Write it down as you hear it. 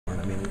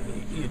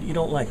you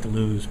don't like to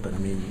lose, but I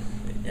mean,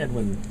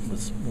 Edwin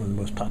was one of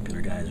the most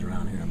popular guys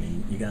around here. I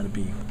mean, you got to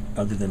be,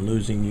 other than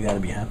losing, you got to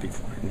be happy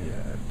for him.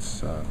 Yeah,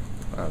 it's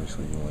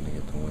obviously you want to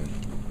get the win.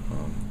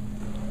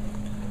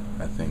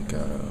 I think you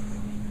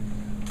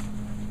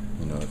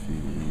know, I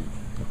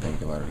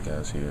think a lot of the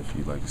guys here, if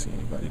you'd like to see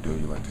anybody do it,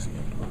 you like to see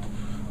him do it.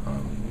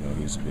 You know,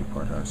 he's a big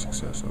part of our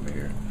success over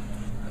here.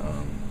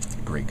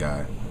 Great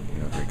guy,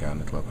 you know, great guy in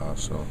the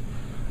clubhouse. So,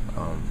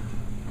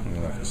 you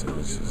know, like I said,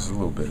 it's a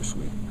little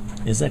bittersweet.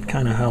 Is that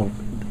kind of how?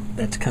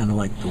 That's kind of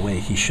like the way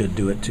he should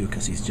do it too,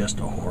 because he's just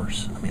a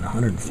horse. I mean,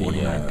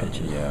 149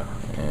 pitches. Yeah,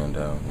 and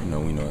you know,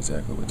 we know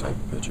exactly what type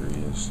of pitcher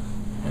he is,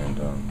 and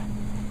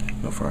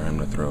you know, for him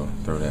to throw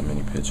that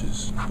many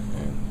pitches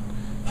and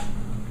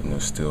you know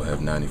still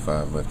have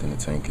 95 left in the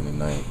tank in the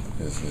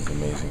ninth is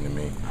amazing to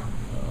me.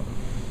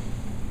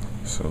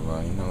 So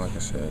you know, like I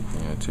said, you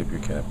know, tip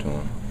your cap to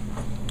him.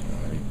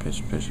 He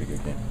pitched a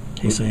good game.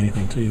 He say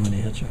anything to you when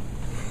he hit you?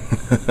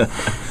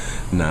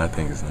 No, I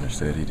think it's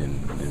understood. He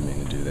didn't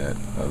mean to do that.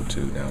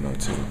 0-2, down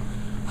 0-2.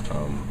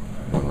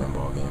 One-run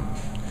ball game.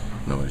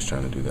 Nobody's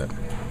trying to do that.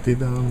 Did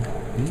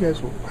you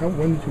guys?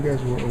 When did you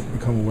guys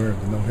become aware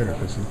of the no-hitter?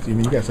 Because I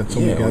mean, you guys had so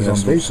many guys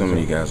on base. So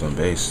many guys on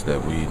base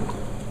that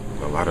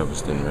a lot of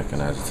us didn't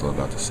recognize until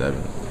about the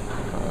seventh.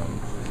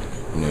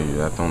 You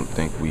know, I don't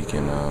think we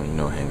can, you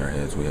know, hang our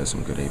heads. We had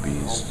some good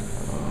ABs.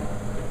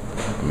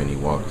 I mean, he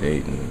walked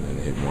 8 and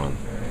hit 1.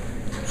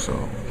 So,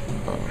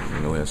 you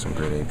know, we had some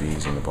great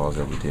ABs, and the balls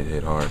that we did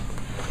hit hard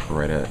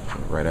right at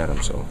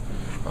him. So,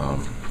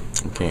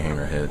 we can't hang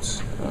our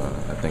heads.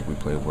 I think we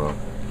played well,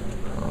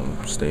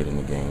 stayed in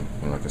the game,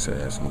 and like I said,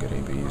 had some good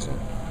ABs, and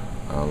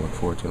look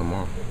forward to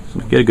tomorrow.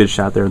 Get a good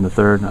shot there in the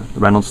third.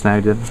 Reynolds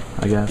snagged it,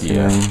 I guess.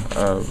 Yeah,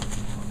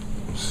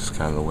 this is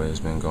kind of the way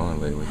it's been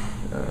going lately.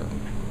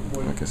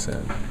 Like I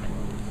said,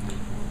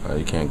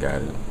 you can't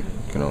guide it.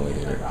 You can only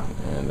hit it.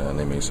 And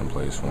they made some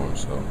plays for him,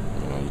 so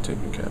you know, you tip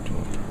your cap to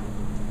him.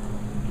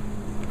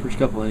 First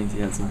couple innings, he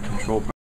had some control